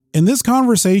In this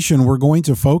conversation, we're going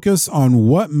to focus on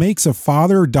what makes a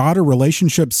father-daughter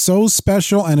relationship so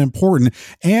special and important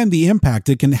and the impact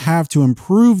it can have to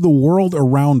improve the world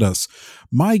around us.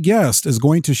 My guest is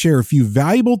going to share a few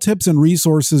valuable tips and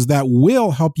resources that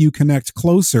will help you connect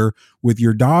closer with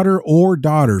your daughter or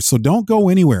daughters. So don't go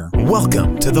anywhere.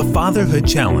 Welcome to the Fatherhood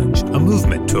Challenge, a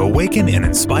movement to awaken and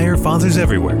inspire fathers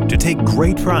everywhere to take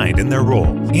great pride in their role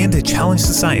and to challenge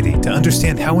society to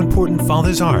understand how important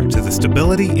fathers are to the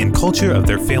stability and culture of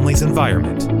their family's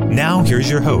environment. Now,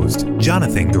 here's your host,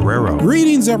 Jonathan Guerrero.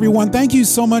 Greetings, everyone. Thank you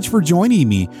so much for joining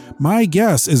me. My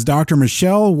guest is Dr.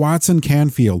 Michelle Watson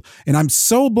Canfield, and I'm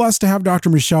so blessed to have Dr.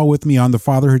 Michelle with me on the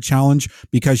Fatherhood Challenge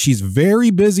because she's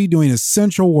very busy doing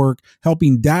essential work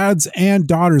helping dads and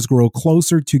daughters grow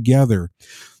closer together.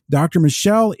 Dr.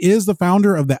 Michelle is the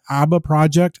founder of the ABBA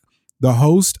Project, the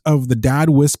host of the Dad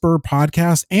Whisperer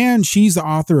podcast, and she's the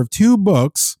author of 2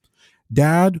 books,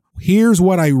 Dad, Here's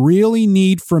What I Really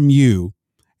Need From You,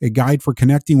 a guide for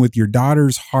connecting with your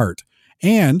daughter's heart,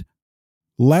 and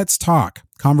Let's Talk,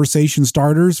 conversation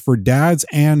starters for dads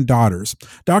and daughters.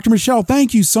 Dr. Michelle,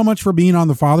 thank you so much for being on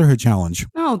the Fatherhood Challenge.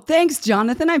 Oh, thanks,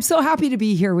 Jonathan. I'm so happy to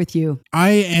be here with you. I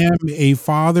am a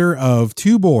father of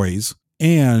 2 boys,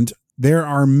 and there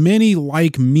are many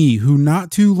like me who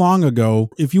not too long ago,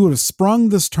 if you would have sprung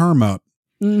this term up,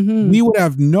 we would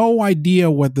have no idea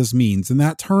what this means. And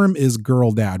that term is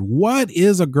GirlDad. What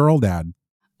is a GirlDad?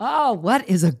 Oh, what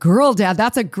is a girl dad?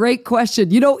 That's a great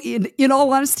question. In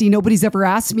all honesty, nobody's ever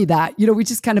asked me that. We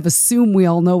just kind of assume we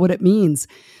all know what it means.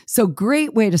 So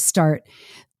great way to start.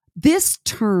 This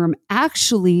term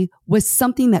actually was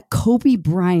something that Kobe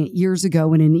Bryant years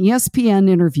ago in an ESPN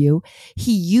interview,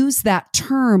 he used that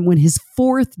term when his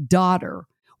 4th daughter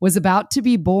was about to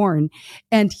be born.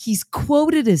 And he's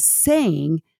quoted as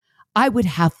saying, "I would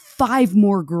have 5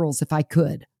 more girls if I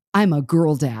could. I'm a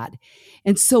girl dad."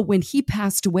 And so when he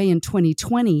passed away in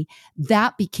 2020,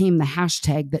 that became the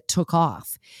hashtag that took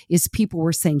off, is people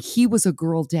were saying he was a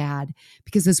girl dad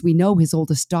because, as we know, his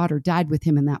oldest daughter died with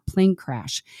him in that plane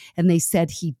crash. And they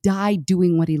said he died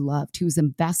doing what he loved. He was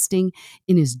investing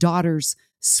in his daughter's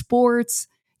sports,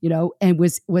 and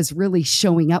was really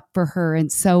showing up for her.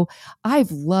 And so I've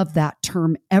loved that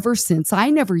term ever since. I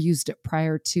never used it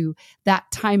prior to that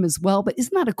time as well. But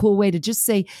isn't that a cool way to just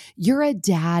say you're a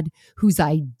dad who's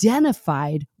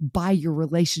identified by your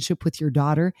relationship with your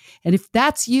daughter? And if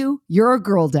that's you, you're a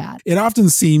girl dad. It often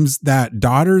seems that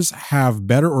daughters have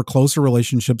better or closer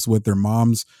relationships with their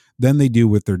moms than they do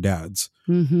with their dads.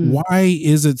 Why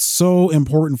is it so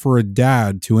important for a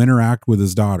dad to interact with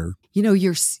his daughter?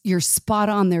 You're spot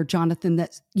on there, Jonathan,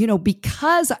 that,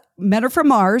 because men are from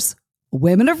Mars,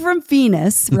 women are from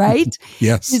Venus, right?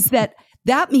 Yes. Is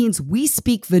that means we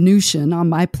speak Venusian on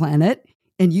my planet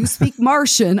and you speak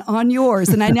Martian on yours.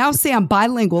 And I now say I'm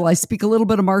bilingual. I speak a little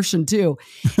bit of Martian too.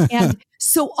 And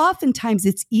so oftentimes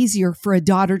it's easier for a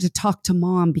daughter to talk to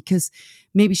mom because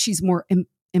maybe she's more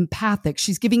empathic.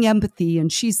 She's giving empathy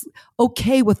and she's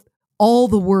okay with all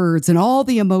the words and all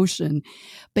the emotion.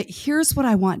 But here's what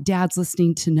I want dads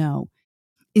listening to know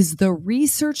is the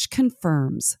research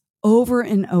confirms over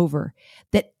and over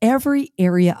that every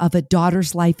area of a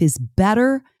daughter's life is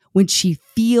better when she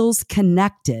feels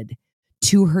connected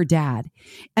to her dad.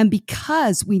 And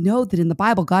because we know that in the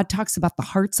Bible, God talks about the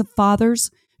hearts of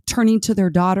fathers turning to their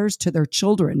daughters, to their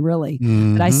children, really.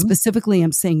 But I specifically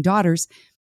am saying daughters.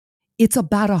 It's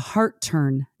about a heart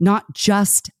turn, not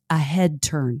just a head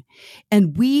turn.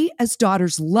 And we as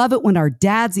daughters love it when our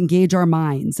dads engage our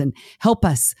minds and help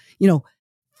us,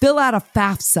 fill out a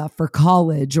FAFSA for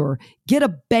college or get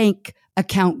a bank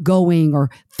account going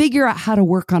or figure out how to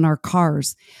work on our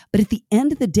cars. But at the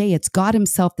end of the day, it's God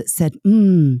himself that said,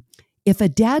 if a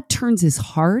dad turns his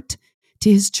heart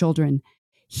to his children,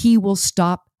 he will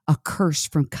stop a curse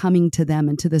from coming to them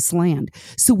and to this land.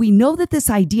 So we know that this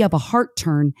idea of a heart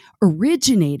turn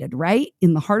originated, right,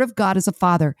 in the heart of God as a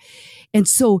father. And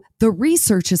so the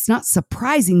research is not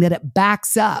surprising that it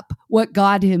backs up what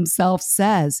God himself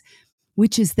says,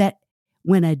 which is that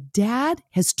when a dad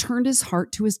has turned his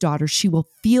heart to his daughter, she will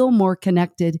feel more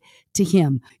connected to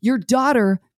him. Your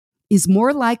daughter is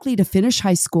more likely to finish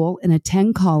high school and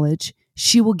attend college.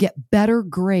 She will get better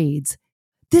grades.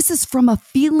 This is from a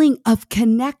feeling of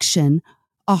connection,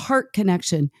 a heart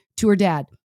connection to her dad.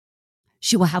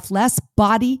 She will have less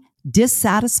body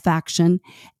dissatisfaction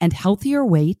and healthier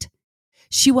weight.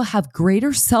 She will have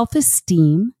greater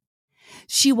self-esteem.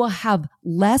 She will have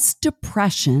less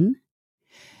depression.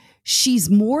 She's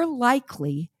more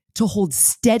likely to hold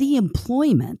steady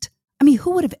employment. I mean,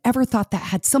 who would have ever thought that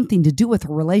had something to do with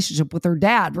her relationship with her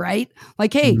dad, right?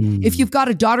 Like, hey, if you've got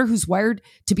a daughter who's wired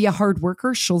to be a hard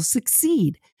worker, she'll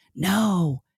succeed.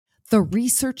 No, the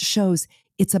research shows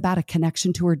it's about a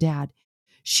connection to her dad.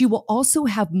 She will also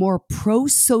have more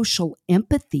pro-social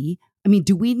empathy. I mean,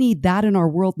 do we need that in our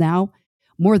world now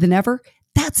more than ever?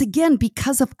 That's again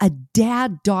because of a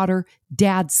dad-daughter,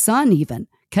 dad-son even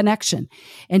connection.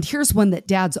 And here's one that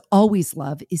dads always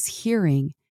love is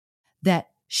hearing that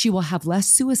she will have less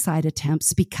suicide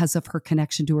attempts because of her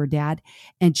connection to her dad,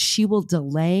 and she will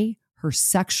delay her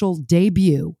sexual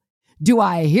debut. Do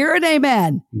I hear an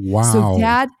amen? Wow. So,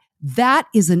 dad, that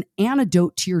is an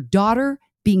antidote to your daughter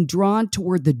being drawn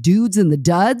toward the dudes and the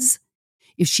duds.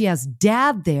 If she has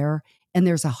dad there and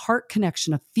there's a heart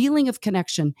connection, a feeling of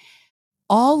connection,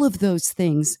 all of those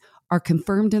things are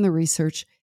confirmed in the research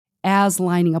as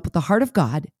lining up with the heart of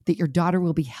God, that your daughter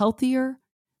will be healthier,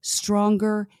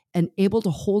 stronger, and able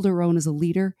to hold her own as a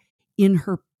leader in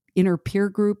her peer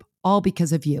group, all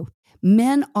because of you.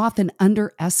 Men often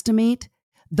underestimate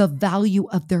the value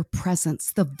of their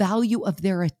presence, the value of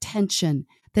their attention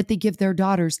that they give their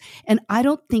daughters. And I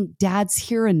don't think dads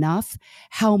hear enough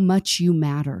how much you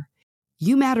matter.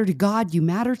 You matter to God, you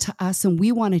matter to us, and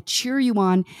we want to cheer you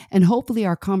on. And hopefully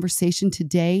our conversation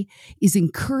today is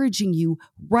encouraging you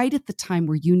right at the time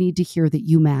where you need to hear that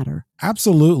you matter.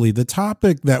 Absolutely. The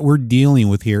topic that we're dealing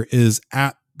with here is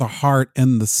at the heart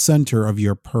and the center of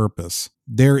your purpose.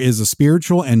 There is a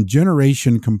spiritual and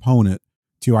generation component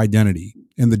to identity.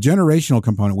 In the generational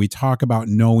component, we talk about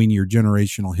knowing your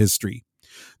generational history.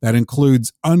 That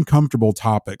includes uncomfortable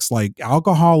topics like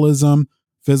alcoholism,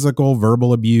 physical,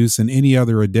 verbal abuse, and any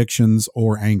other addictions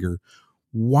or anger.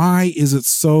 Why is it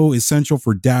so essential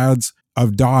for dads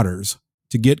of daughters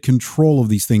to get control of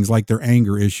these things like their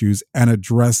anger issues and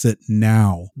address it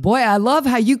now? Boy, I love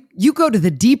how you go to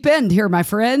the deep end here, my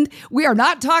friend. We are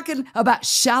not talking about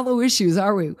shallow issues,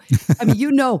 are we? I mean,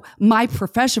 you know, my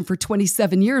profession for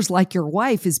 27 years, like your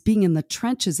wife, is being in the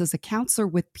trenches as a counselor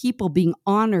with people, being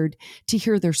honored to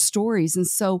hear their stories. And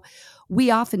so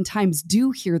we oftentimes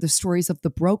do hear the stories of the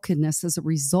brokenness as a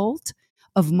result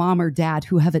of mom or dad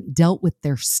who haven't dealt with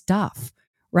their stuff,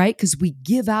 right? Because we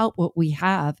give out what we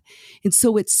have. And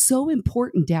so it's so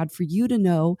important, Dad, for you to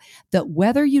know that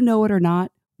whether you know it or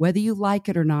not, whether you like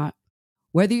it or not,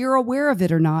 whether you're aware of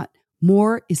it or not,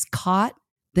 more is caught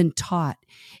than taught.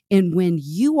 And when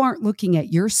you aren't looking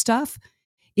at your stuff,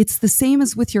 it's the same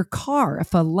as with your car.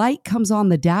 If a light comes on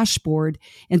the dashboard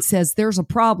and says there's a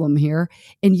problem here,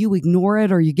 and you ignore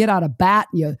it, or you get out a bat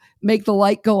and you make the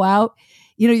light go out,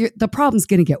 you know, the problem's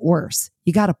going to get worse.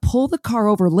 You got to pull the car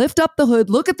over, lift up the hood,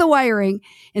 look at the wiring,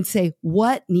 and say,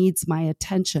 what needs my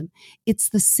attention? It's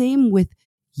the same with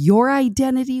your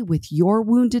identity, with your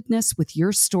woundedness, with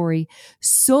your story,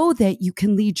 so that you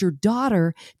can lead your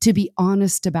daughter to be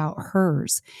honest about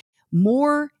hers.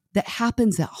 More that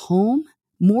happens at home,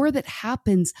 more that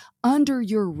happens under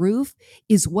your roof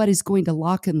is what is going to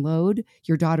lock and load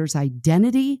your daughter's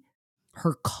identity,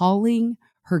 her calling,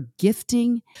 her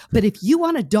gifting. But if you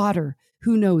want a daughter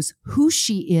who knows who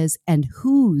she is and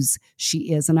whose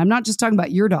she is, and I'm not just talking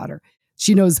about your daughter,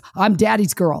 she knows I'm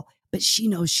daddy's girl, but she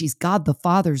knows she's God the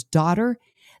Father's daughter.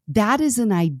 That is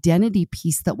an identity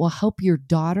piece that will help your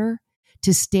daughter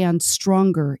to stand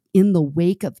stronger in the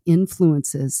wake of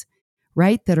influences,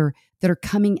 right? That are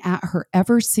coming at her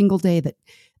every single day,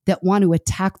 that want to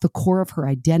attack the core of her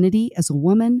identity as a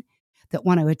woman, that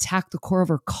want to attack the core of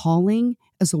her calling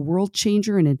as a world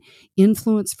changer and an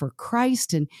influence for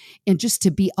Christ, and just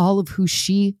to be all of who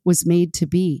she was made to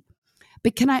be.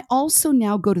 But can I also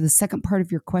now go to the second part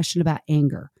of your question about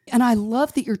anger? And I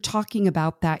love that you're talking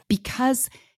about that, because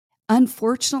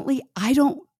unfortunately, I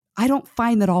don't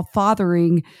find that all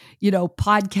fathering,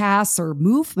 podcasts or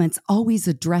movements always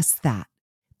address that.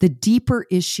 The deeper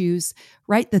issues,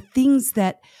 right? The things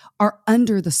that are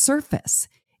under the surface.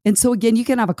 And so again, you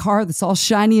can have a car that's all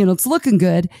shiny and it's looking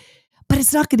good, but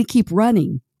it's not going to keep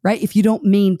running, right? If you don't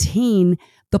maintain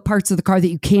the parts of the car that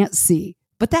you can't see.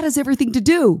 But that has everything to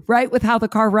do, right, with how the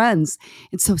car runs.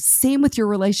 And so same with your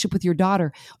relationship with your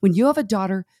daughter. When you have a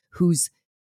daughter who's,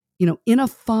 in a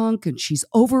funk and she's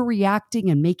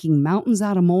overreacting and making mountains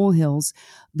out of molehills,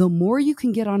 the more you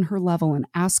can get on her level and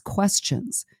ask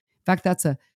questions. In fact,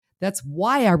 that's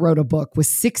why I wrote a book with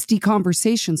 60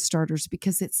 conversation starters,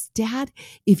 because it's, Dad,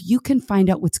 if you can find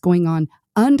out what's going on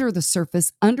under the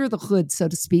surface, under the hood, so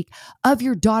to speak, of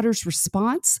your daughter's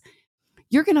response,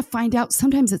 you're going to find out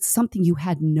sometimes it's something you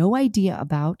had no idea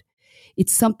about.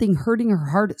 It's something hurting her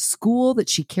heart at school that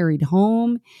she carried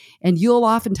home. And you'll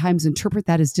oftentimes interpret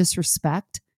that as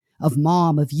disrespect of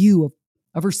mom, of you,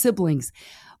 of her siblings.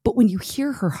 But when you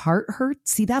hear her heart hurt,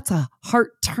 see, that's a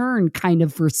heart turn kind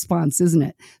of response, isn't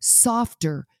it?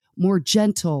 Softer, more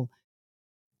gentle,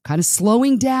 kind of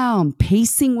slowing down,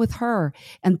 pacing with her.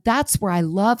 And that's where I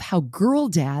love how girl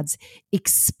dads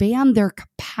expand their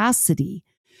capacity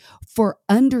for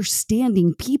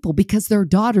understanding people because their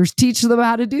daughters teach them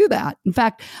how to do that. In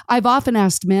fact, I've often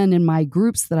asked men in my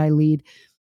groups that I lead,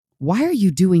 why are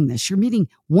you doing this? You're meeting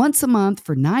once a month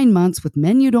for 9 months with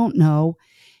men you don't know.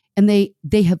 And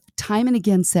they have time and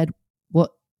again said,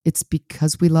 well, it's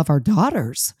because we love our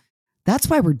daughters. That's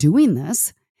why we're doing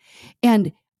this.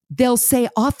 And they'll say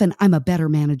often, I'm a better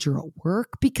manager at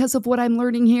work because of what I'm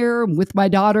learning here with my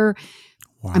daughter.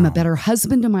 Wow. I'm a better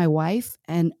husband to my wife.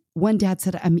 And one dad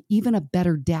said, I'm even a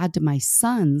better dad to my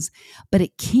sons. But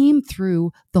it came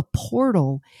through the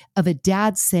portal of a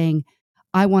dad saying,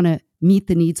 I want to meet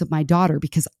the needs of my daughter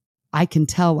because I can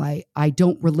tell I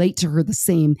don't relate to her the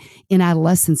same in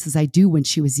adolescence as I do when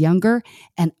she was younger.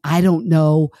 And I don't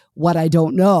know what I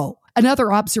don't know.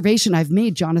 Another observation I've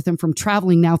made, Jonathan, from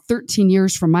traveling now 13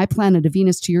 years from my planet of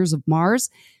Venus to yours of Mars,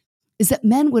 is that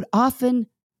men would often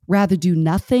rather do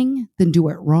nothing than do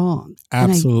it wrong.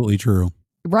 Absolutely true.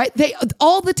 Right? They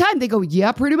all the time, they go,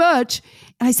 yeah, pretty much.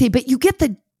 And I say, but you get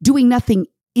that doing nothing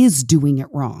is doing it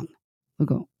wrong. They'll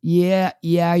go, yeah,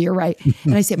 you're right.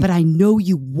 And I say, but I know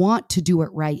you want to do it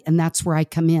right. And that's where I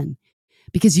come in.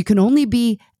 Because you can only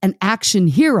be an action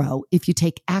hero if you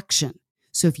take action.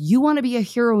 So if you want to be a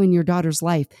hero in your daughter's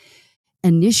life,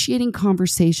 initiating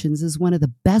conversations is one of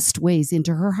the best ways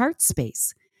into her heart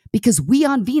space because we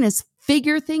on Venus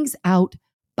figure things out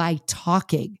by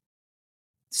talking.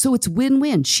 So it's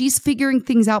win-win. She's figuring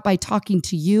things out by talking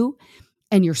to you,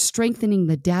 and you're strengthening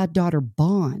the dad-daughter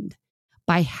bond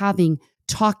by having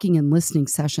talking and listening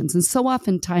sessions. And so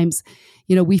oftentimes,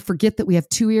 we forget that we have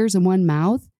 2 ears and 1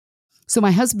 mouth. So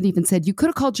my husband even said, you could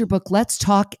have called your book, Let's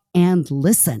Talk and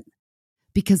Listen.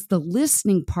 Because the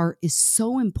listening part is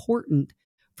so important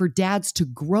for dads to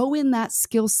grow in that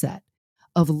skill set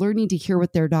of learning to hear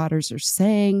what their daughters are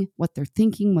saying, what they're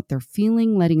thinking, what they're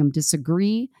feeling, letting them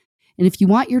disagree. And if you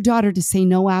want your daughter to say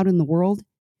no out in the world,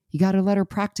 you got to let her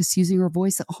practice using her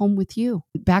voice at home with you.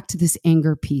 Back to this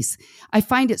anger piece. I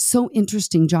find it so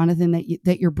interesting, Jonathan,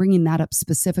 that you're bringing that up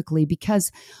specifically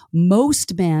because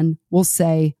most men will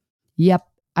say, yep,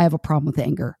 I have a problem with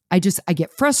anger. I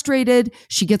get frustrated.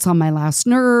 She gets on my last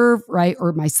nerve, right?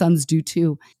 Or my sons do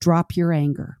too. Drop your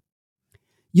anger.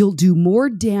 You'll do more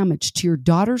damage to your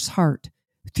daughter's heart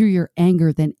through your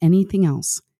anger than anything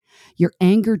else. Your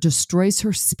anger destroys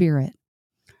her spirit.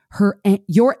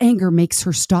 Your anger makes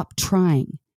her stop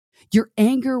trying. Your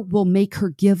anger will make her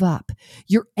give up.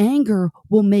 Your anger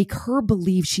will make her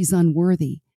believe she's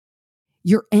unworthy.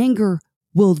 Your anger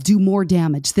will do more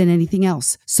damage than anything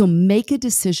else. So make a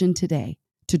decision today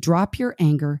to drop your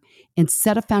anger and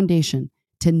set a foundation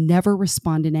to never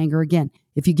respond in anger again.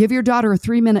 If you give your daughter a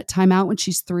 3-minute timeout when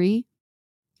she's 3,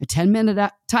 a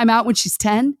 10-minute timeout when she's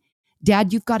 10,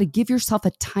 Dad, you've got to give yourself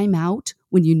a timeout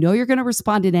when you know you're going to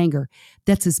respond in anger.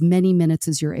 That's as many minutes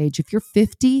as your age. If you're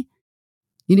 50,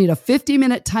 you need a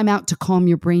 50-minute timeout to calm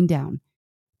your brain down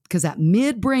because that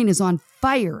midbrain is on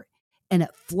fire. And it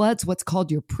floods what's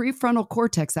called your prefrontal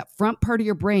cortex, that front part of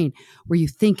your brain where you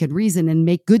think and reason and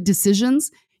make good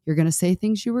decisions. You're going to say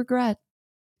things you regret.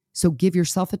 So give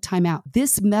yourself a timeout.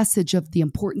 This message of the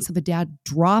importance of a dad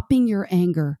dropping your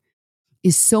anger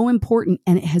is so important,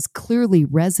 and it has clearly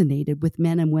resonated with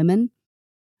men and women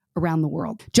around the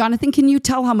world. Jonathan, can you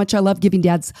tell how much I love giving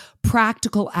dads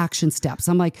practical action steps?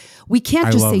 I'm like, we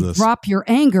can't just say drop your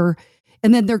anger,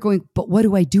 and then they're going, but what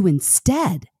do I do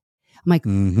instead? I'm like,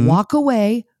 walk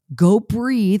away, go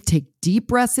breathe, take deep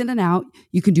breaths in and out.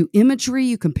 You can do imagery.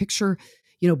 You can picture,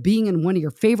 being in one of your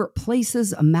favorite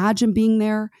places. Imagine being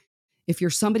there. If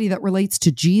you're somebody that relates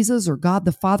to Jesus or God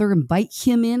the Father, invite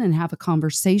him in and have a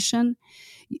conversation.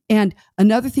 And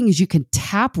another thing is you can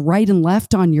tap right and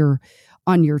left on your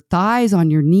thighs,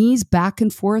 on your knees, back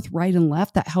and forth, right and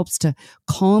left. That helps to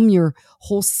calm your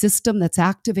whole system that's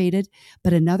activated.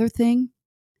 But another thing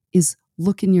is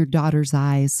look in your daughter's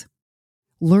eyes.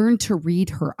 Learn to read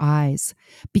her eyes,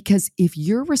 because if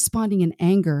you're responding in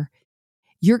anger,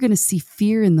 you're going to see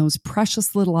fear in those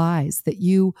precious little eyes that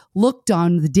you looked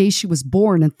on the day she was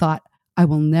born and thought, I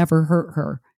will never hurt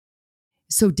her.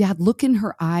 So Dad, look in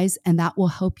her eyes, and that will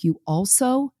help you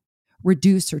also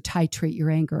reduce or titrate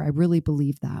your anger. I really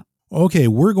believe that. Okay,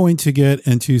 we're going to get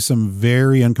into some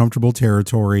very uncomfortable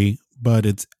territory, but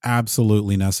it's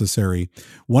absolutely necessary.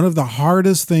 One of the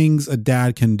hardest things a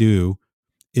dad can do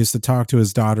is to talk to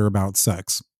his daughter about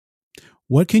sex.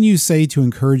 What can you say to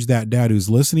encourage that dad who's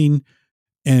listening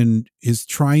and is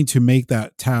trying to make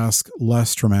that task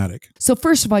less traumatic? So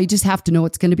first of all, you just have to know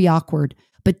it's going to be awkward,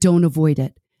 but don't avoid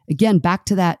it. Again, back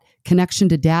to that connection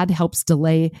to dad helps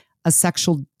delay a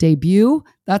sexual debut.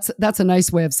 That's a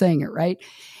nice way of saying it, right?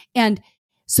 And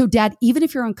so, Dad, even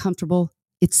if you're uncomfortable,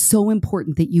 it's so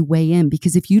important that you weigh in,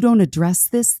 because if you don't address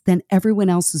this, then everyone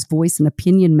else's voice and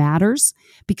opinion matters,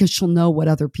 because she'll know what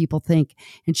other people think.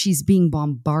 And she's being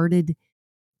bombarded,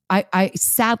 I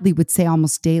sadly would say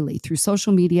almost daily, through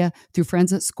social media, through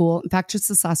friends at school. In fact, just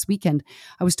this last weekend,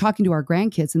 I was talking to our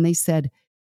grandkids and they said,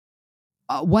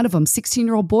 one of them,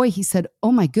 16-year-old boy, he said,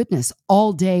 oh my goodness,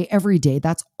 all day, every day,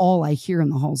 that's all I hear in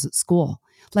the halls at school.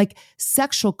 Like,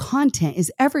 sexual content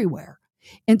is everywhere.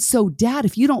 And so, Dad,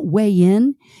 if you don't weigh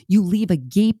in, you leave a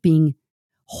gaping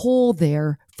hole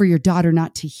there for your daughter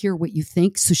not to hear what you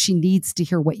think. So she needs to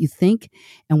hear what you think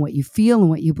and what you feel and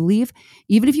what you believe.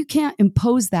 Even if you can't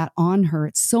impose that on her,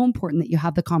 it's so important that you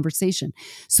have the conversation.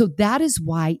 So that is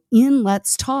why in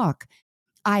Let's Talk,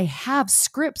 I have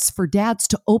scripts for dads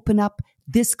to open up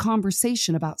this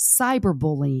conversation about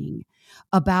cyberbullying,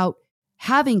 about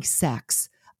having sex,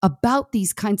 about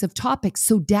these kinds of topics,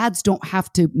 so dads don't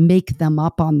have to make them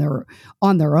up on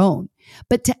their own.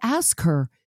 But to ask her,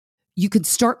 you could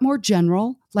start more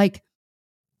general, like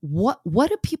what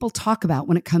do people talk about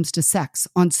when it comes to sex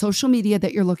on social media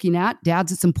that you're looking at?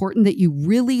 Dads, it's important that you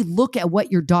really look at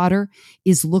what your daughter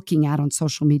is looking at on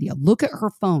social media. Look at her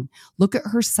phone, look at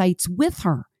her sites with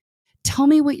her. Tell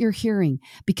me what you're hearing,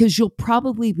 because you'll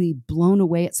probably be blown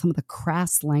away at some of the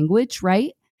crass language,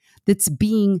 right? That's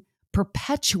being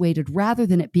perpetuated rather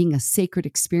than it being a sacred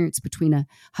experience between a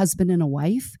husband and a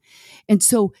wife. And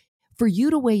so for you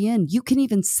to weigh in, you can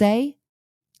even say,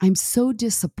 I'm so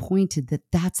disappointed that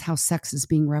that's how sex is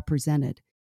being represented.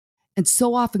 And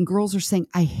so often girls are saying,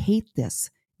 I hate this.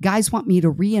 Guys want me to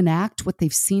reenact what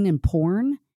they've seen in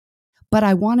porn, but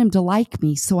I want him to like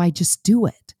me, so I just do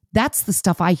it. That's the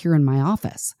stuff I hear in my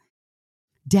office.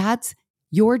 Dads,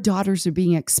 your daughters are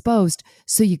being exposed,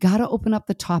 so you got to open up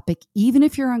the topic, even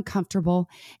if you're uncomfortable.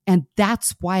 And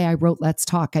that's why I wrote Let's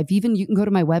Talk. You can go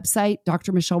to my website,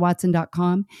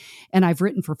 drmichellewatson.com, and I've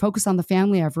written for Focus on the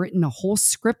Family. I've written a whole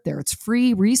script there. It's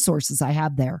free resources I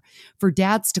have there for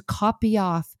dads to copy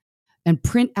off and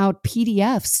print out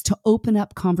PDFs to open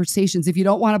up conversations. If you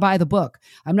don't want to buy the book,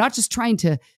 I'm not just trying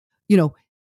to,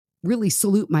 really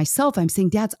salute myself. I'm saying,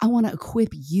 dads, I want to equip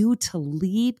you to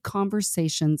lead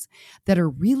conversations that are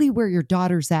really where your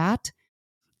daughter's at.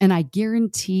 And I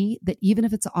guarantee that even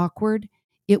if it's awkward,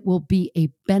 it will be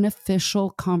a beneficial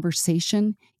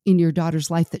conversation in your daughter's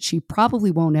life that she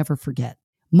probably won't ever forget.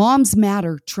 Moms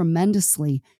matter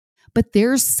tremendously, but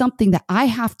there's something that I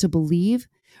have to believe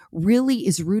really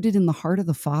is rooted in the heart of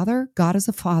the Father. God is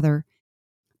a father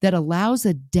that allows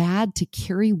a dad to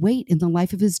carry weight in the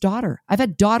life of his daughter. I've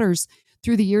had daughters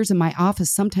through the years in my office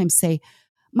sometimes say,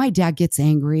 my dad gets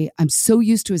angry. I'm so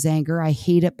used to his anger. I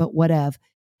hate it, but whatever.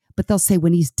 But they'll say,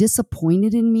 when he's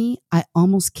disappointed in me, I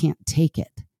almost can't take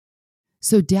it.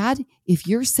 So Dad, if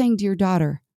you're saying to your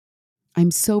daughter,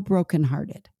 I'm so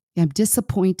brokenhearted, I'm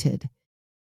disappointed,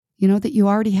 that you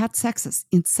already had sex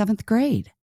in 7th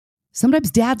grade. Sometimes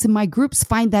dads in my groups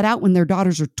find that out when their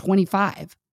daughters are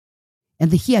 25. And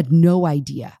that he had no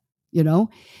idea,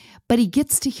 but he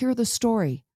gets to hear the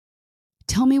story.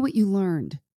 Tell me what you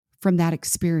learned from that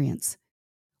experience.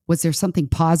 Was there something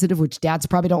positive, which dads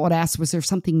probably don't want to ask? Was there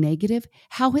something negative?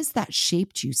 How has that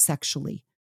shaped you sexually?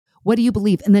 What do you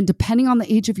believe? And then depending on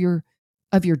the age of your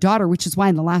daughter, which is why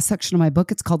in the last section of my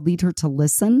book, it's called Lead Her to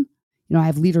Listen. I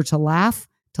have lead her to laugh,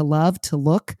 to love, to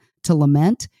look, to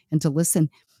lament, and to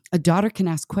listen. A daughter can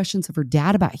ask questions of her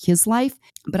dad about his life.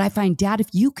 But I find, Dad, if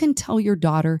you can tell your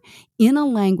daughter in a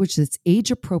language that's age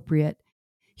appropriate,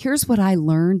 here's what I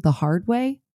learned the hard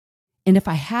way. And if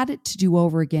I had it to do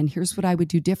over again, here's what I would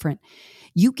do different.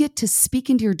 You get to speak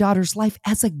into your daughter's life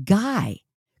as a guy,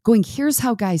 going, here's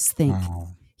how guys think.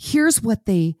 Wow. Here's what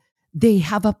they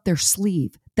have up their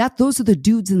sleeve. Those are the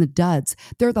dudes and the duds.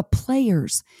 They're the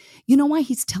players. You know why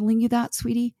he's telling you that,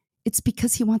 sweetie? It's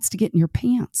because he wants to get in your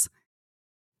pants.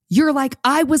 You're like,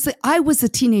 I was a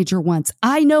teenager once.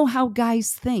 I know how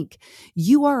guys think.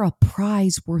 You are a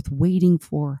prize worth waiting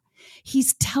for.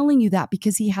 He's telling you that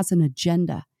because he has an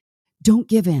agenda. Don't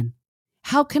give in.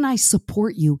 How can I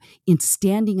support you in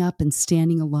standing up and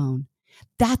standing alone?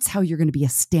 That's how you're going to be a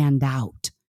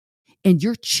standout. And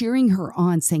you're cheering her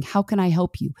on, saying, how can I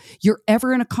help you? You're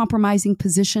ever in a compromising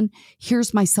position?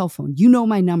 Here's my cell phone. You know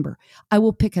my number. I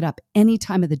will pick it up any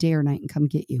time of the day or night and come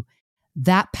get you.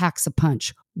 That packs a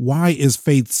punch. Why is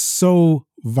faith so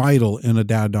vital in a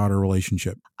dad-daughter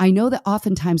relationship? I know that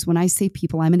oftentimes when I say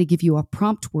people, I'm going to give you a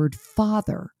prompt word,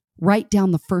 Father. Write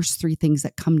down the first 3 things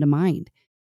that come to mind.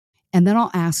 And then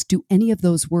I'll ask, do any of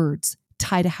those words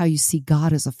tie to how you see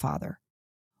God as a father?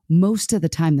 Most of the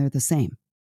time, they're the same.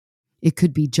 It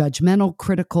could be judgmental,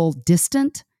 critical,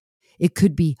 distant. It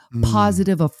could be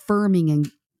positive, affirming,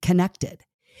 and connected.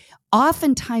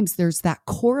 Oftentimes, there's that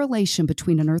correlation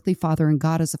between an earthly father and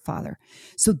God as a father.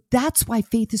 So that's why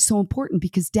faith is so important,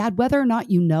 because Dad, whether or not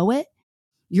you know it,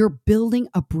 you're building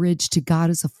a bridge to God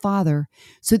as a father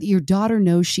so that your daughter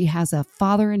knows she has a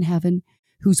father in heaven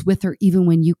who's with her even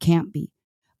when you can't be.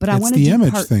 But I want to do the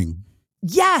image thing.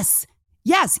 Yes.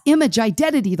 Yes. Image,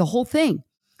 identity, the whole thing.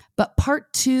 But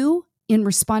part 2 in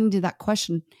responding to that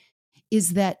question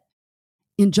is that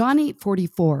in John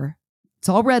 8:44, it's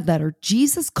all red letter,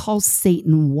 Jesus calls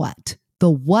Satan what?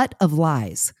 The what of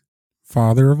lies?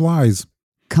 Father of lies.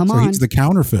 Come so on. He's the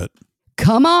counterfeit.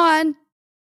 Come on.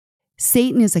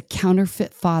 Satan is a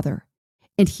counterfeit father,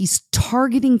 and he's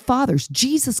targeting fathers.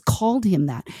 Jesus called him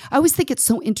that. I always think it's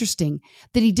so interesting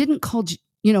that he didn't call,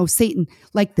 Satan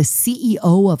like the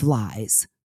CEO of lies,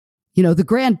 the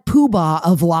grand poobah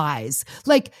of lies.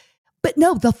 But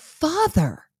no, the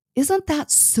father. Isn't that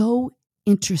so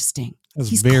interesting?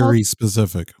 He's very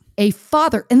specific. A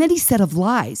father. And then he said of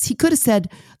lies. He could have said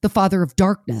the father of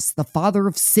darkness, the father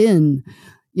of sin,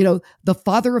 the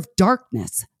father of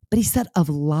darkness. But he said of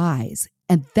lies.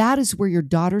 And that is where your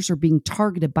daughters are being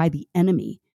targeted by the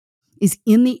enemy, is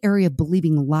in the area of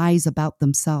believing lies about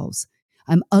themselves.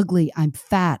 I'm ugly. I'm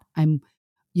fat. I'm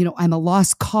a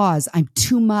lost cause. I'm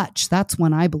too much. That's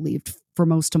when I believed for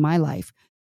most of my life,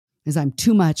 is I'm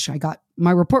too much. I got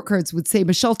my report cards would say,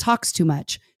 Michelle talks too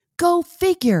much. Go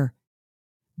figure.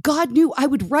 God knew I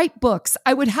would write books.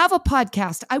 I would have a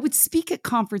podcast. I would speak at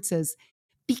conferences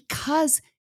because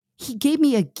he gave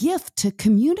me a gift to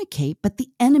communicate, but the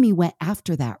enemy went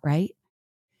after that, right?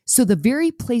 So the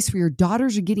very place where your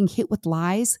daughters are getting hit with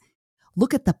lies,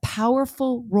 look at the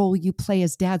powerful role you play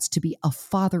as dads to be a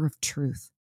father of truth.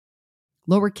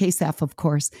 Lowercase f, of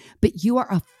course, but you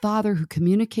are a father who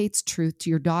communicates truth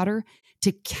to your daughter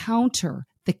to counter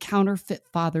the counterfeit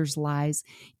father's lies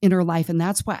in her life. And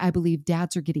that's why I believe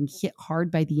dads are getting hit hard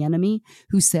by the enemy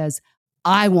who says,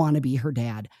 I want to be her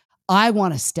dad. I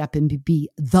want to step in to be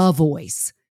the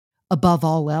voice above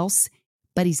all else,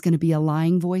 but he's going to be a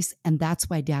lying voice. And that's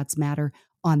why dads matter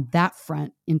on that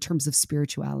front in terms of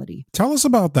spirituality. Tell us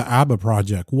about the ABBA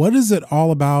project. What is it all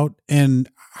about and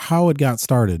how it got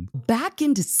started? Back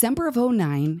in December of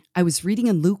 2009, I was reading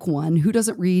in Luke 1. Who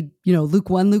doesn't read,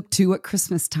 Luke 1, Luke 2 at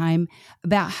Christmas time,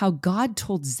 about how God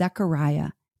told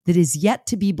Zechariah that his yet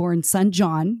to be born son,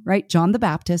 John, right? John the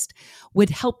Baptist,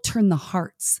 would help turn the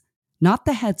hearts, not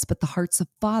the heads, but the hearts of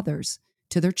fathers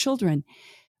to their children.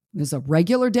 It was a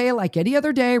regular day like any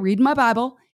other day, reading my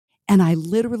Bible. And I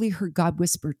literally heard God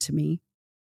whisper to me,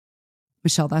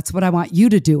 Michelle, that's what I want you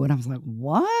to do. And I was like,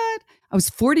 what? I was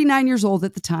 49 years old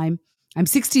at the time. I'm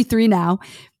 63 now.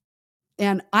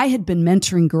 And I had been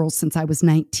mentoring girls since I was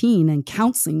 19 and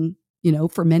counseling,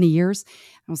 for many years.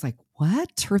 I was like,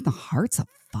 what? Turn the hearts of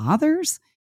fathers?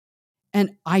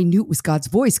 And I knew it was God's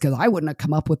voice because I wouldn't have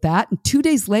come up with that. And 2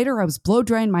 days later, I was blow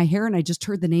drying my hair and I just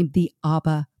heard the name, the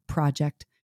Abba Project.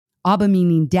 Abba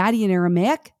meaning daddy in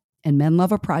Aramaic, and men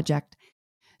love a project.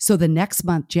 So the next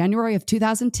month, January of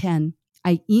 2010,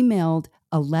 I emailed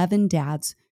 11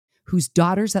 dads whose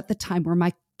daughters at the time were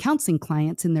my counseling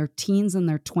clients in their teens and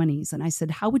their 20s. And I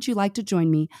said, how would you like to join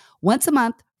me once a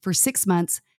month for 6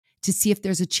 months to see if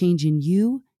there's a change in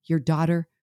you, your daughter,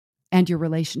 and your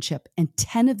relationship? And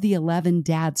 10 of the 11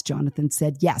 dads, Jonathan,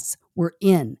 said, yes, we're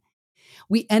in.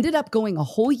 We ended up going a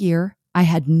whole year. I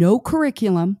had no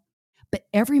curriculum, but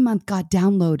every month God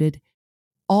downloaded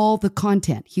all the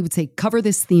content. He would say, cover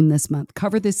this theme this month,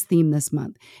 cover this theme this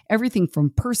month. Everything from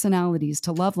personalities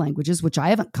to love languages, which I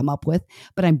haven't come up with,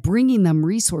 but I'm bringing them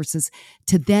resources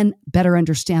to then better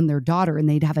understand their daughter. And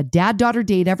they'd have a dad-daughter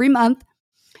date every month.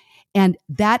 And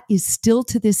that is still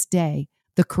to this day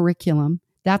the curriculum.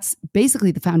 That's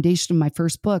basically the foundation of my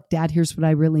first book, Dad, Here's What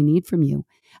I Really Need From You,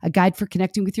 a guide for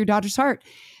connecting with your daughter's heart.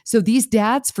 So these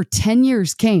dads for 10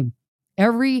 years came.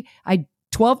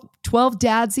 12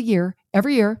 dads a year,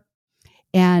 every year.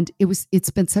 And it's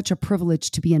been such a privilege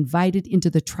to be invited into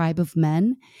the tribe of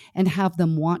men and have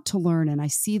them want to learn. And I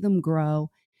see them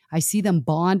grow. I see them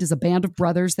bond as a band of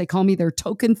brothers. They call me their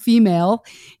token female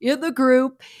in the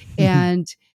group. And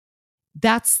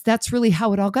that's really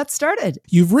how it all got started.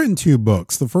 You've written 2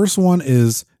 books. The first one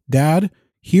is Dad,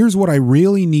 Here's What I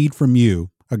Really Need From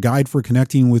You, a guide for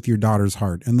connecting with your daughter's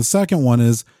heart. And the second one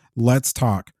is Let's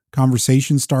Talk,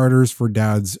 conversation starters for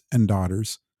dads and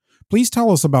daughters. Please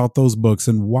tell us about those books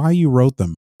and why you wrote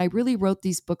them. I really wrote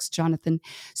these books, Jonathan,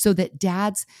 so that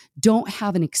dads don't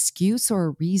have an excuse or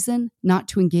a reason not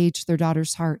to engage their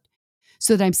daughter's heart.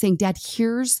 So that I'm saying, Dad,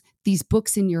 here's these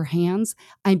books in your hands,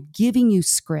 I'm giving you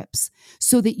scripts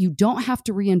so that you don't have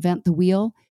to reinvent the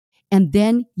wheel. And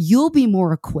then you'll be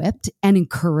more equipped and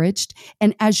encouraged.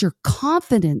 And as your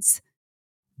confidence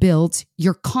builds,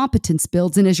 your competence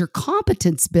builds. And as your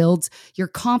competence builds, your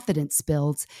confidence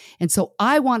builds. And so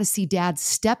I want to see dads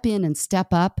step in and step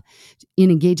up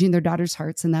in engaging their daughters'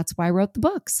 hearts. And that's why I wrote the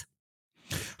books.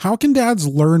 How can dads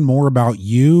learn more about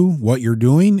you, what you're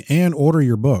doing, and order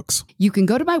your books? You can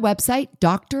go to my website,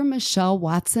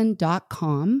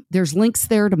 drmichellewatson.com. There's links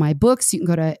there to my books. You can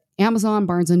go to Amazon,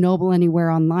 Barnes & Noble,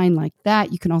 anywhere online like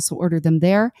that. You can also order them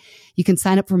there. You can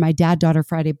sign up for my Dad, Daughter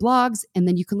Friday blogs, and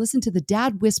then you can listen to the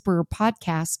Dad Whisperer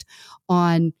podcast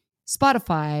on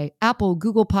Spotify, Apple,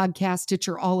 Google Podcasts,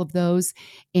 Stitcher, all of those.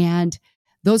 And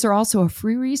those are also a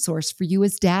free resource for you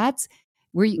as dads,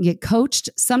 where you can get coached,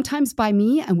 sometimes by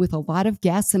me and with a lot of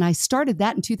guests. And I started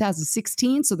that in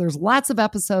 2016. So there's lots of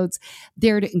episodes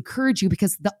there to encourage you,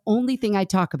 because the only thing I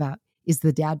talk about is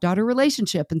the dad-daughter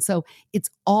relationship. And so it's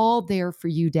all there for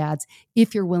you, dads,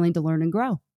 if you're willing to learn and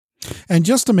grow. And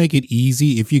just to make it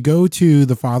easy, if you go to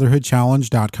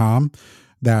thefatherhoodchallenge.com,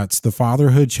 that's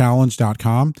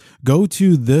thefatherhoodchallenge.com, go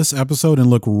to this episode and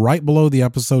look right below the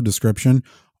episode description.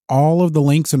 All of the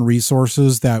links and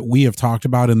resources that we have talked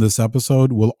about in this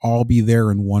episode will all be there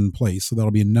in one place. So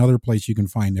that'll be another place you can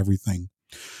find everything.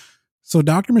 So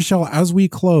Dr. Michelle, as we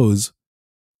close,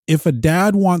 if a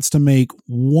dad wants to make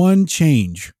one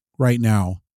change right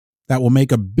now that will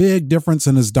make a big difference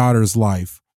in his daughter's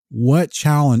life, what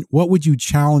would you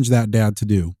challenge that dad to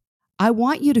do? I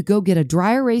want you to go get a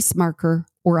dry erase marker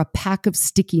or a pack of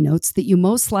sticky notes that you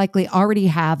most likely already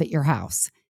have at your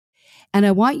house. And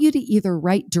I want you to either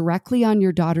write directly on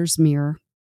your daughter's mirror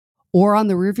or on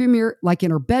the rearview mirror, like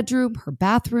in her bedroom, her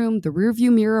bathroom, the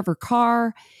rearview mirror of her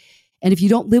car. And if you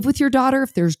don't live with your daughter,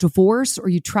 if there's divorce or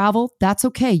you travel, that's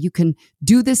okay. You can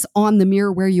do this on the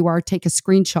mirror where you are, take a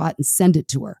screenshot and send it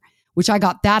to her, which I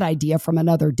got that idea from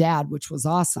another dad, which was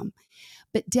awesome.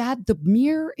 But Dad, the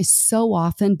mirror is so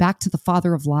often, back to the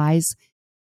father of lies,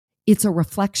 it's a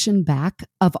reflection back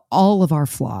of all of our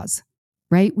flaws.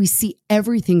 Right? We see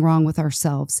everything wrong with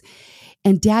ourselves.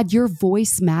 And Dad, your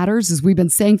voice matters, as we've been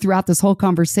saying throughout this whole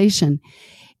conversation.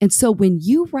 And so when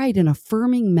you write an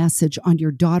affirming message on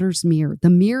your daughter's mirror,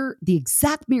 the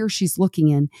exact mirror she's looking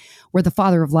in, where the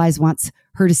father of lies wants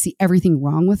her to see everything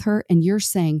wrong with her, and you're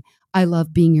saying, I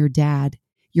love being your dad.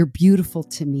 You're beautiful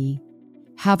to me.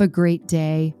 Have a great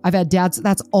day. I've had dads,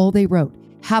 that's all they wrote.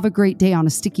 Have a great day on a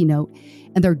sticky note.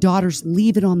 And their daughters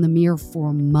leave it on the mirror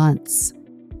for months.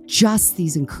 Just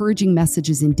these encouraging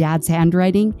messages in Dad's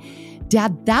handwriting.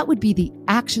 Dad, that would be the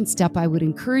action step I would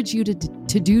encourage you to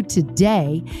do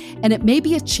today. And it may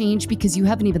be a change because you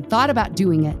haven't even thought about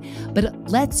doing it, but it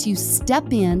lets you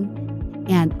step in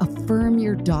and affirm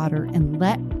your daughter and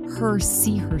let her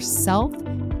see herself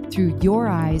through your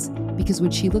eyes, because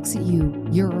when she looks at you,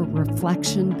 you're a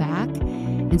reflection back.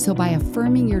 And so by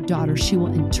affirming your daughter, she will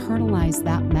internalize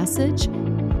that message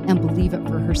and believe it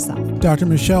for herself. Dr.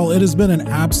 Michelle, it has been an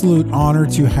absolute honor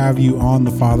to have you on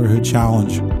the Fatherhood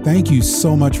Challenge. Thank you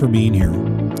so much for being here.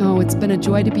 Oh, it's been a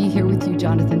joy to be here with you,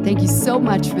 Jonathan. Thank you so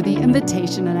much for the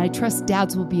invitation, and I trust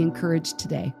dads will be encouraged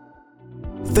today.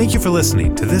 Thank you for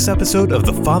listening to this episode of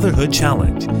the Fatherhood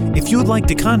Challenge. If you would like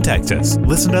to contact us,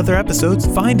 listen to other episodes,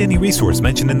 find any resource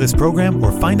mentioned in this program,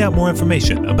 or find out more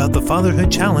information about the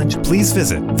Fatherhood Challenge, please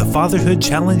visit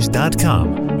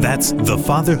thefatherhoodchallenge.com. That's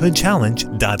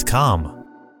thefatherhoodchallenge.com.